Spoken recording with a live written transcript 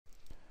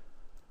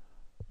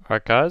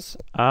Alright guys,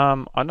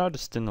 I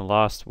noticed in the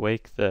last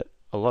week that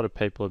a lot of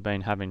people have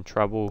been having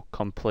trouble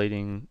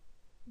completing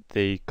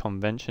the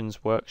conventions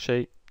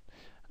worksheet,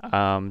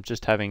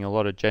 just having a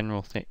lot of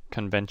general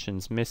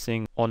conventions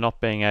missing or not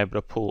being able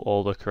to pull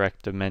all the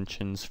correct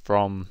dimensions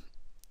from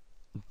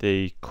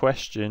the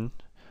question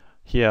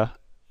here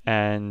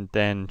and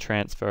then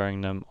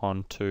transferring them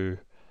onto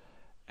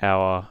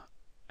our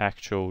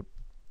actual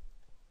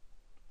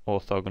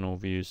orthogonal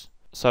views.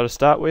 So to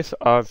start with,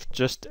 I've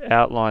just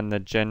outlined the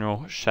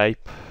general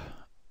shape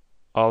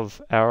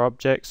of our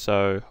object,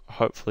 so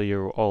hopefully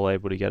you're all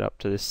able to get up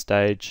to this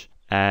stage,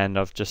 and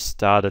I've just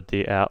started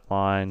the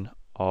outline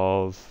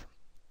of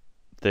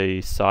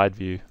the side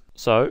view.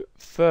 So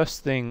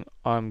first thing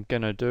I'm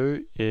gonna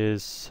do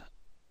is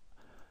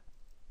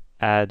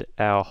add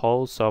our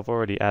holes. So I've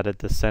already added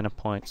the center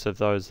points of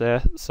those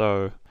there,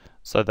 so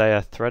they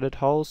are threaded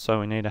holes,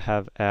 so we need to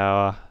have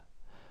our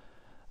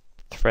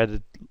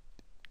threaded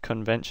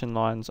convention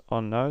lines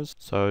on those,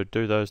 so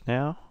do those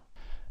now.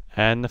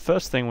 And the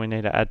first thing we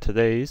need to add to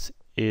these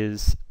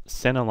is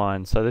center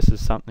lines. So this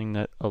is something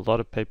that a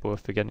lot of people are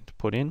forgetting to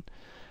put in,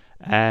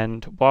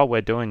 and while we're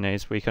doing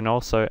these we can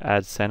also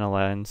add center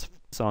lines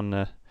on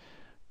the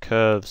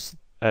curves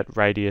at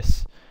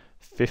radius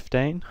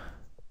 15.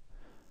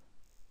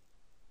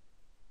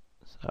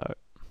 So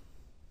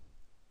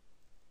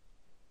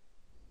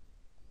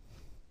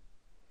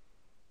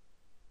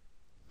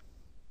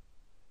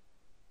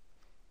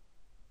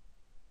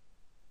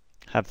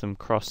have them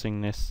crossing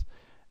this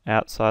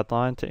outside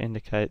line to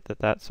indicate that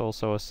that's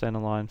also a center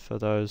line for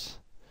these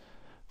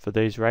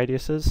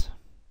radiuses.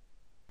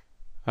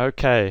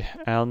 Okay,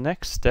 our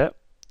next step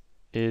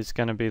is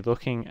going to be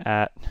looking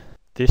at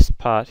this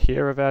part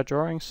here of our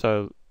drawing,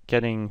 so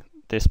getting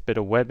this bit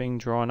of webbing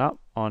drawn up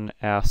on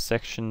our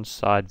section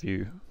side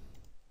view.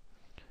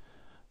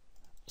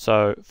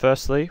 So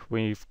firstly,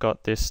 we've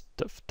got this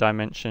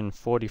dimension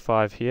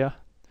 45 here,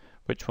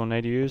 which we'll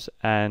need to use,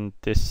 and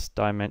this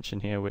dimension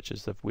here, which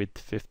is the width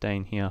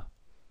 15 here.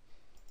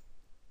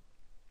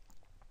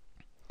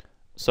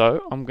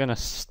 So I'm going to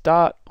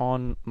start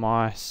on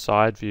my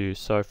side view.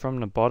 So from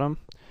the bottom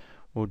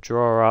we'll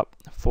draw up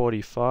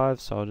 45,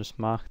 so I'll just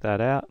mark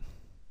that out.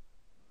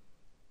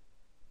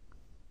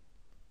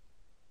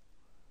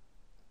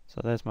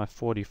 So there's my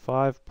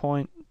 45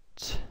 point.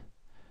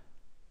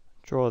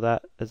 Draw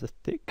that as a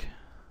thick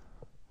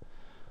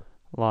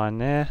line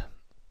there,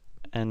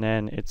 and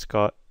then it's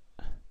got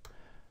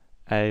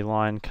a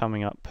line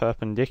coming up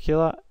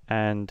perpendicular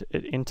and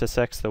it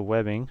intersects the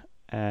webbing,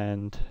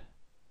 and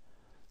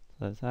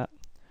there's that.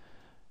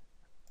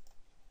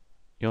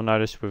 You'll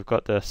notice we've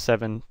got the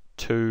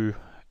 7-2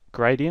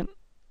 gradient,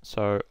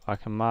 so I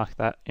can mark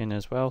that in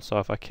as well. So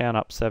if I count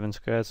up 7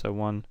 squares,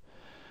 so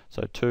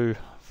 2,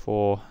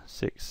 4,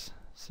 6,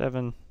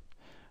 7,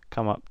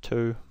 come up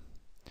 2,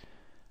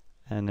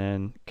 and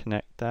then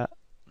connect that.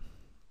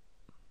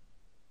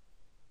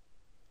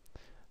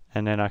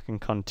 And then I can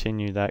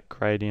continue that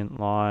gradient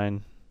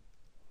line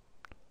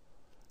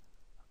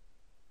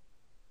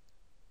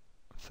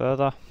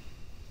further.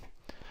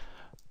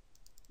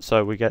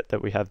 So we get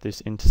that we have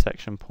this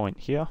intersection point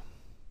here.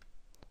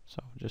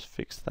 So we'll just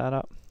fix that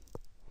up.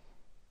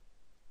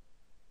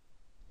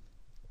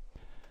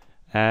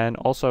 And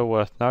also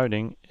worth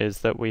noting is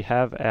that we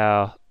have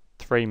our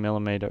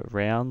 3mm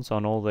rounds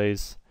on all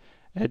these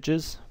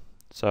edges.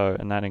 So,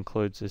 and that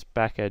includes this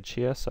back edge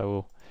here, so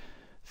we'll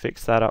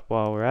fix that up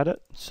while we're at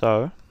it.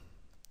 So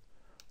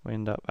we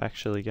end up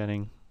actually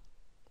getting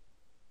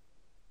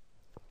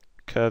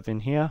curve in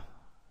here,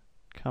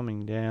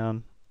 coming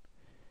down,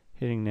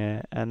 hitting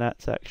there, and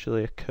that's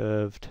actually a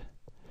curved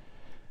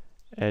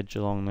edge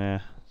along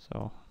there.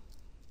 So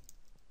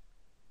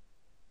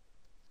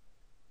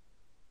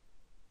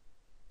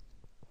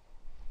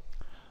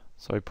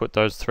we put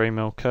those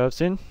 3mm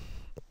curves in.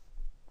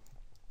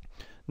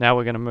 Now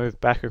we're going to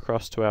move back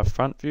across to our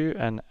front view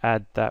and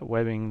add that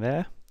webbing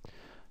there.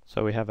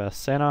 So we have our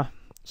center,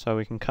 so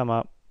we can come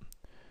up,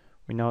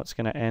 we know it's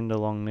going to end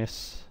along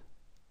this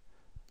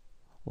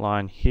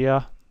line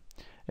here.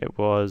 It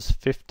was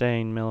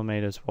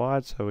 15mm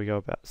wide, so we go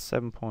about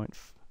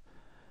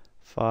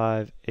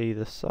 7.5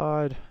 either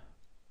side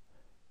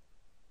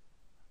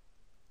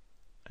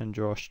and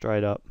draw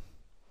straight up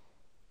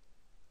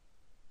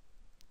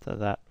to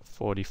that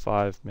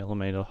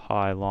 45mm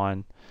high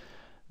line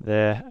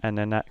there, and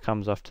then that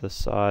comes off to the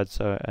side,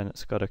 so, and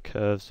it's got a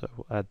curve, so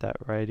we'll add that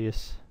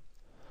radius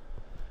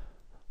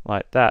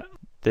like that.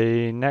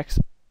 The next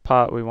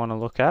part we want to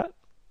look at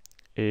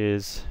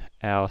is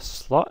our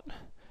slot,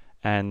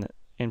 and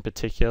in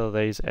particular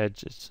these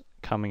edges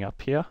coming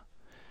up here.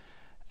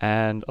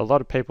 And a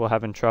lot of people are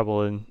having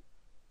trouble in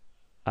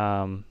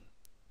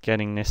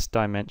getting this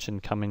dimension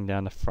coming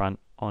down the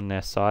front on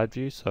their side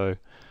view, so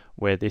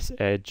where this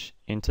edge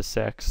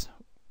intersects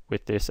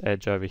with this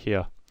edge over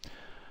here.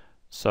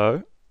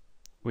 So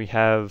we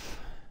have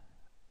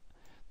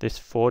this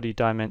 40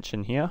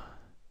 dimension here,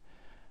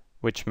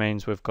 which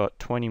means we've got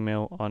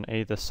 20mm on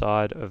either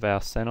side of our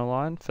center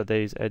line for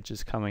these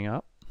edges coming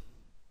up.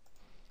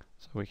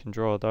 So we can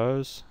draw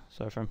those.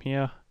 So from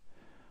here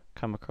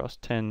come across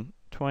 10,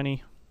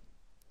 20.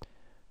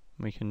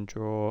 We can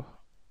draw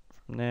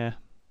from there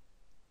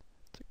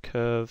to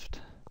curved,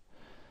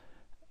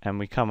 and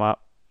we come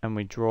up and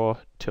we draw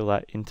till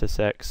that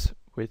intersects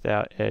with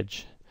our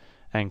edge.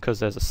 And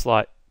because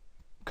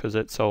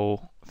it's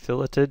all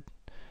filleted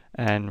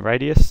and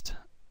radiused,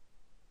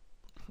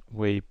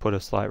 we put a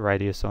slight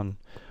radius on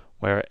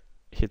where it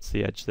hits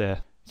the edge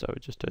there. So we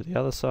just do the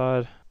other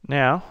side.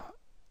 Now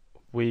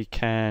we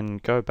can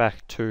go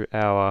back to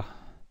our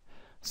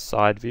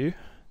side view.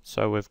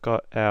 So we've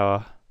got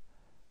our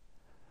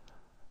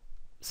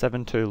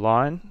 7-2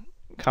 line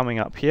coming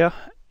up here,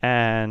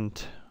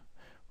 and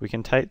we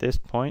can take this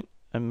point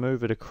and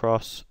move it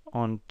across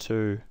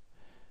onto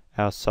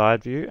our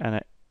side view,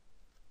 and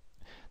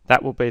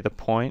that will be the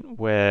point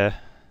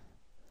where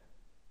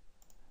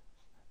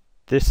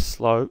this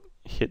slope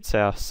hits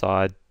our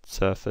side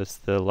surface,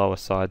 the lower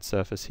side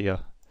surface here.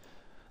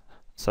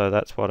 So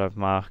that's what I've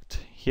marked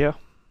here,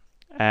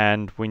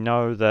 and we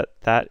know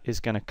that that is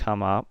going to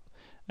come up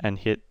and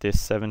hit this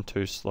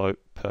 7-2 slope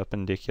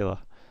perpendicular.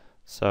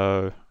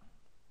 So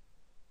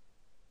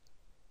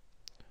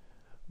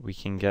we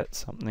can get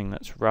something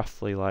that's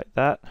roughly like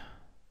that.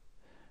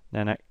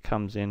 Then it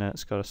comes in and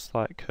it's got a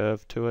slight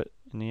curve to it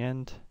in the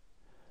end.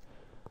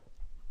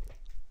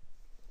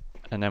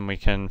 And then we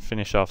can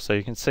finish off. So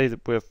you can see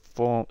that we're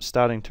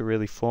starting to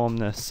really form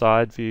the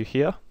side view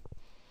here.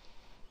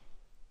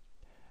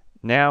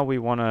 Now we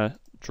want to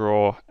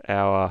draw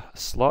our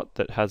slot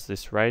that has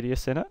this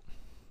radius in it.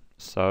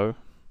 So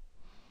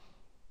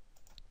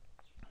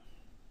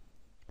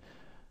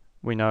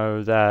we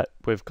know that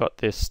we've got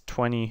this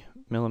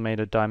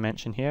 20mm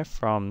dimension here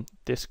from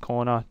this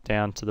corner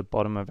down to the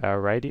bottom of our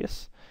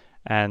radius,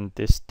 and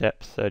this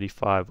depth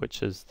 35,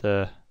 which is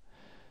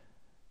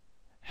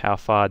how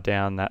far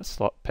down that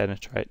slot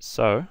penetrates.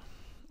 So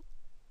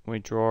we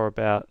draw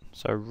about,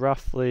 so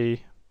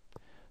roughly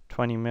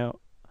 20mm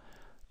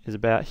is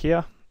about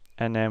here,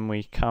 and then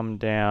we come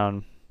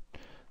down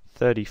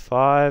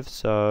 35,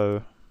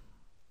 so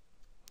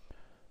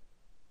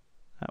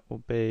that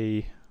will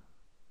be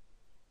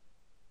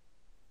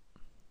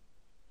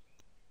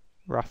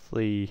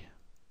roughly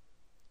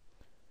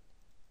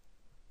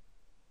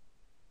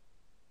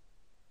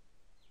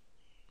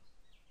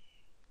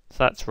so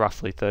that's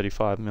roughly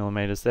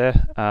 35mm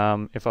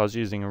there. If I was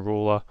using a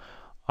ruler,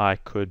 I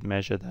could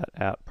measure that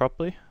out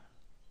properly.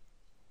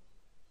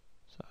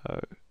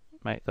 So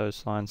make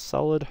those lines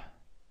solid.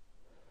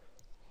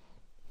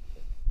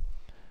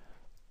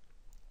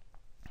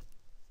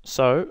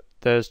 So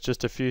there's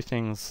just a few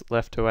things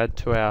left to add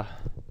to our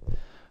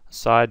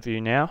side view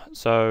now.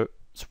 So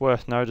it's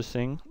worth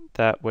noticing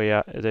that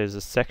there's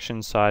a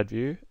section side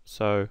view,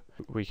 so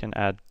we can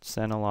add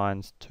center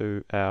lines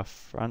to our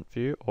front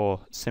view, or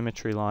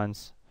symmetry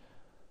lines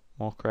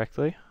more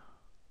correctly.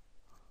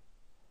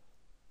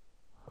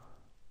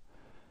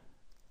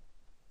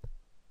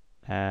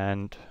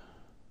 And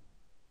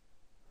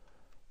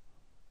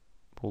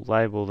we'll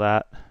label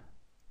that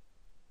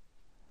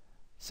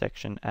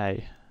section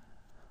A.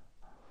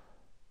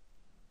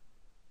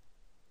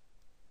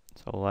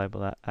 So I'll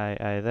label that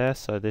AA there.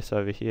 So this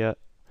over here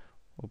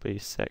will be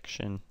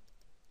section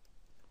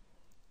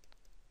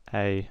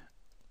AA.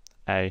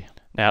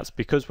 Now it's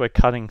because we're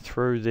cutting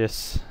through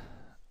this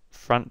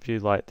front view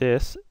like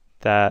this,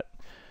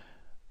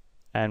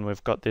 and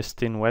we've got this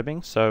thin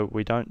webbing, so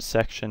we don't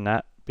section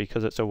that.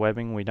 Because it's a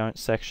webbing, we don't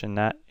section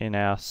that in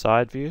our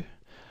side view,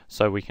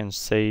 so we can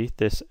see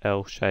this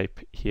L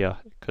shape here.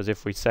 Because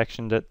if we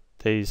sectioned it,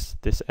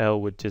 this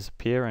L would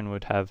disappear and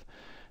would have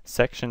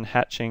section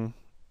hatching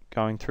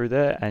going through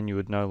there, and you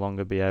would no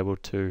longer be able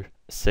to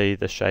see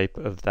the shape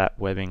of that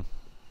webbing.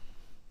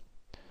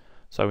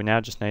 So we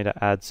now just need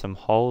to add some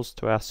holes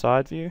to our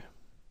side view.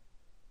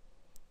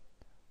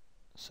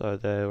 So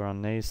they're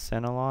on these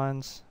center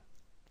lines,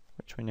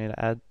 which we need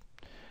to add.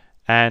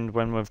 And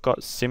when we've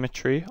got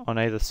symmetry on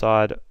either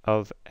side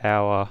of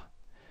our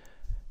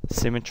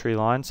symmetry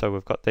line, so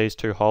we've got these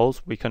two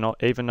holes, we can,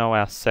 even though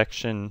our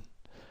section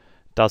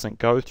doesn't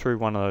go through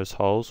one of those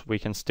holes, we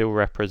can still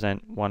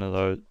represent one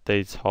of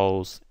these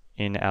holes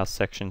in our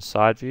section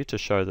side view to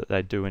show that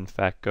they do in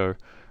fact go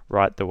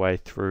right the way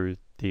through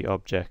the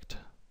object.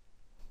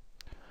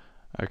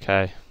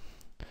 Okay,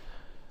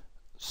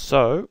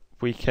 so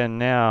we can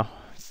now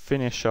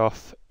finish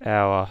off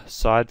our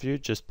side view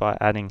just by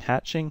adding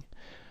hatching.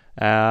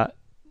 To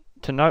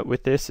note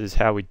with this is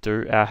how we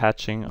do our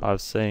hatching.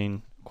 I've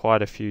seen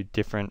quite a few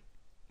different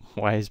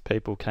ways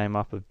people came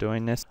up of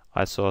doing this.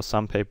 I saw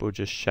some people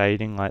just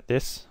shading like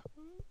this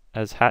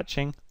as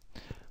hatching,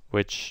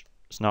 which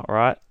is not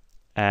right,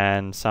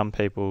 and some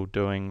people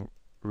doing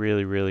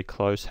really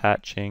close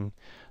hatching,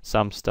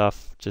 some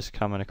stuff just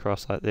coming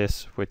across like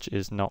this, which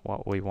is not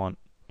what we want.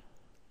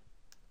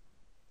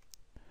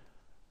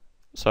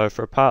 So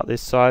for a part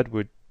this side,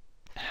 we'd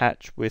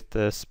hatch with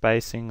the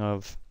spacing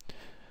of,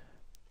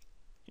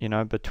 you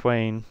know,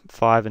 between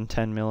 5 and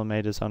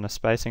 10mm on the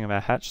spacing of our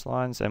hatch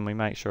lines, and we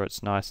make sure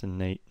it's nice and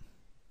neat.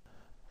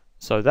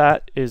 So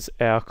that is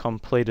our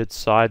completed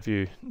side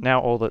view. Now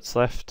all that's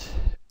left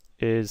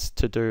is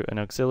to do an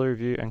auxiliary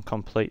view and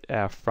complete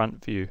our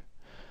front view.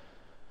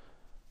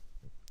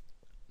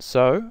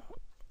 So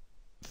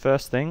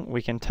first thing,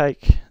 we can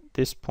take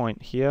this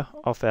point here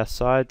off our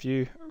side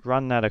view,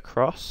 run that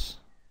across,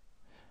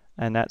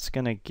 and that's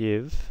going to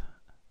give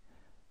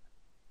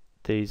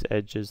these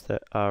edges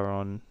that are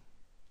on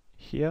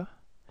here.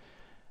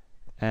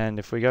 And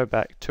if we go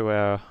back to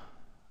our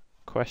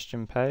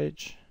question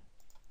page,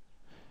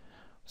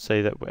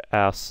 see that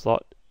our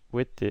slot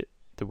width,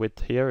 the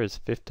width here is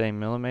 15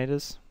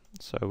 millimeters,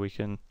 so we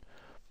can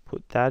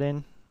put that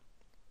in.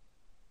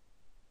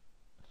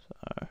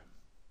 So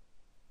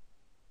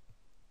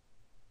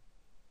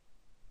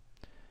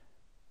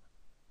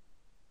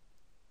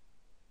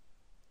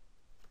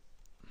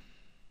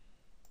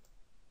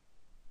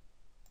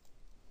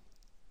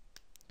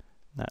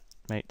that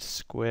meets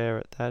square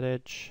at that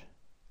edge,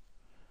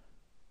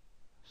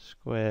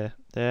 square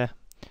there.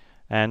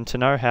 And to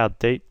know how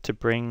deep to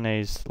bring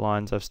these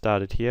lines I've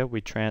started here, we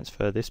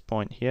transfer this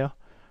point here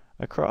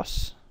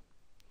across.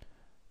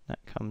 That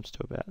comes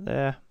to about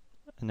there,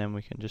 and then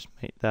we can just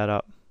meet that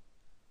up,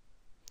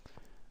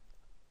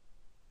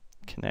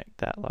 connect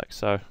that like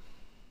so.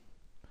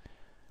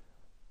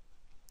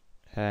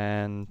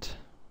 And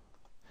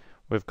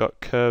we've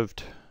got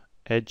curved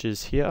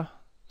edges here,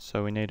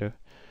 so we need to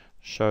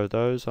show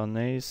those on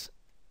these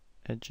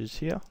edges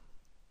here.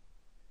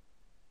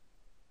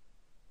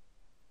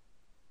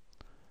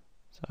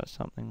 So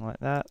something like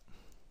that.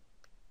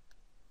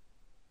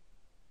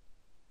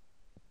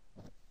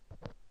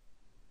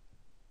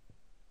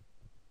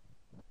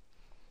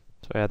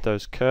 So we add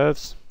those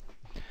curves,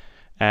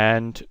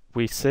 and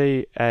we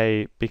see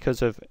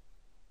because of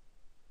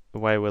the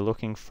way we're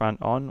looking front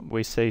on,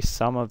 we see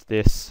some of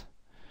this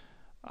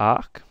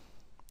arc.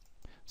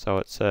 So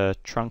it's a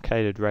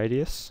truncated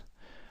radius,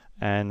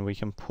 and we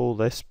can pull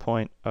this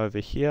point over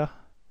here,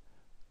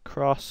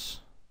 cross,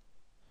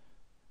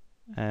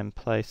 and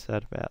place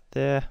that about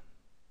there.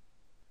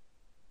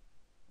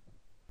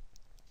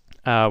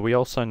 We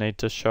also need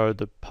to show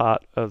the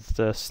part of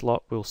the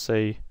slot we'll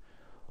see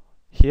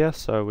here,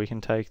 so we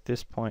can take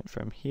this point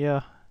from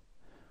here,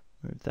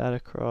 move that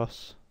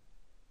across,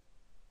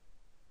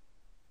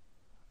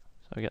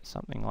 so we get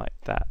something like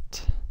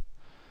that.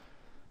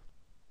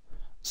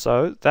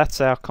 So that's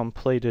our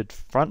completed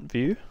front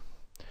view.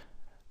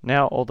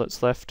 Now all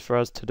that's left for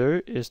us to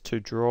do is to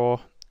draw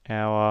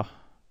our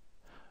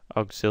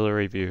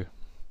auxiliary view.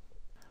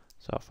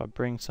 So if I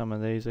bring some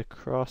of these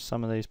across,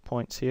 some of these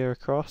points here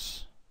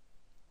across,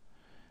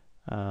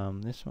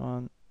 this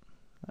one,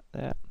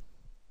 that.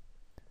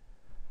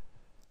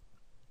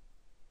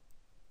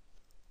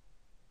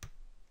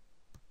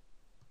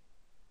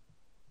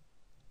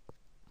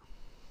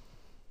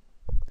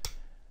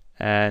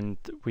 And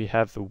we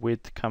have the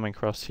width coming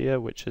across here,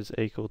 which is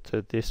equal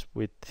to this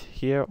width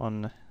here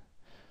on,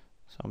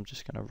 so I'm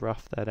just going to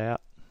rough that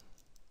out.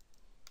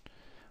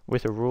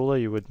 With a ruler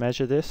you would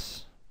measure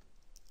this.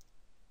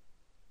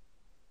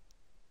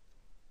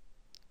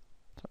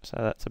 So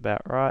that's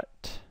about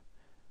right.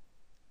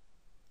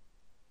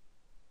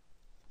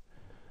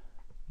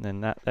 And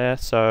then that there.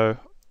 So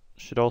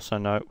should also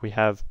note we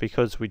have,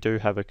 because we do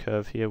have a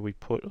curve here, we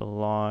put a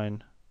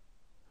line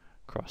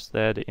across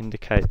there to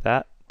indicate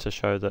that, to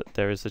show that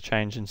there is a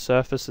change in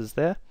surfaces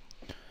there.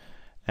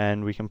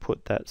 And we can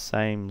put that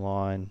same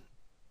line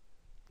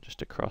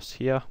just across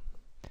here.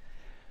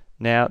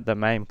 Now the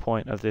main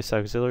point of this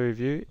auxiliary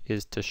view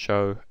is to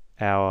show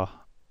our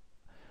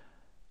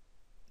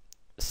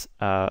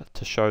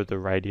the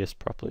radius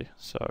properly.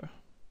 So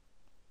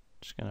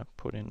just going to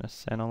put in a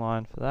center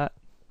line for that,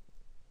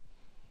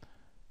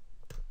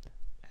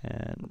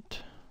 and the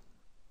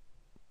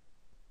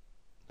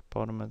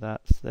bottom of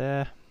that's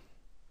there.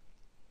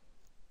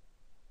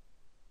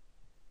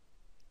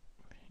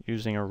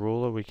 Using a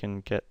ruler we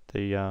can get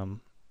the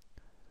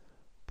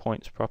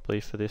points properly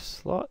for this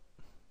slot.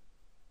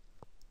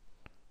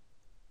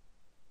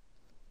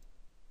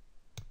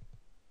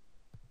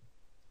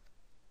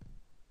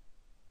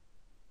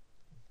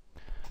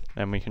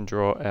 Then we can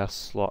draw our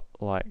slot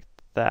like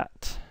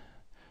that.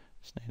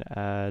 Just need to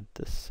add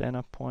the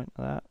center point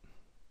of that.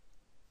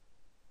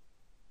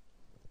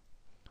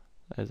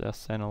 There's our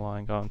center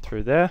line going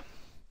through there.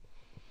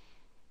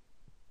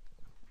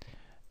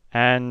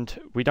 And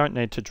we don't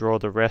need to draw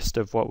the rest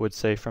of what we'd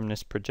see from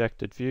this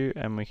projected view,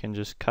 and we can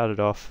just cut it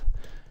off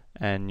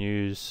and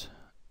use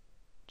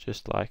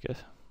just like a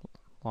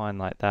line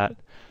like that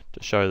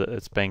to show that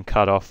it's been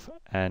cut off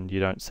and you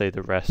don't see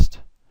the rest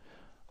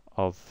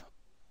of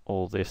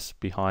all this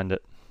behind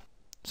it.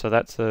 So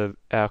that's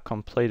our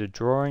completed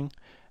drawing,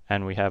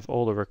 and we have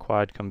all the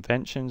required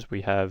conventions.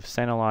 We have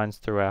center lines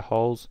through our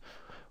holes,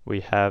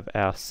 we have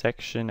our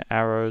section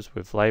arrows,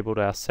 we've labeled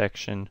our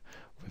section,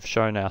 we've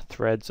shown our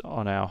threads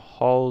on our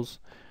holes,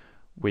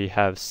 we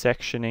have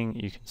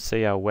sectioning, you can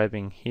see our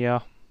webbing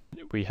here,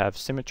 we have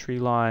symmetry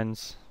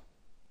lines.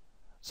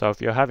 So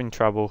if you're having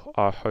trouble,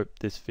 I hope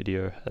this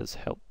video has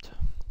helped.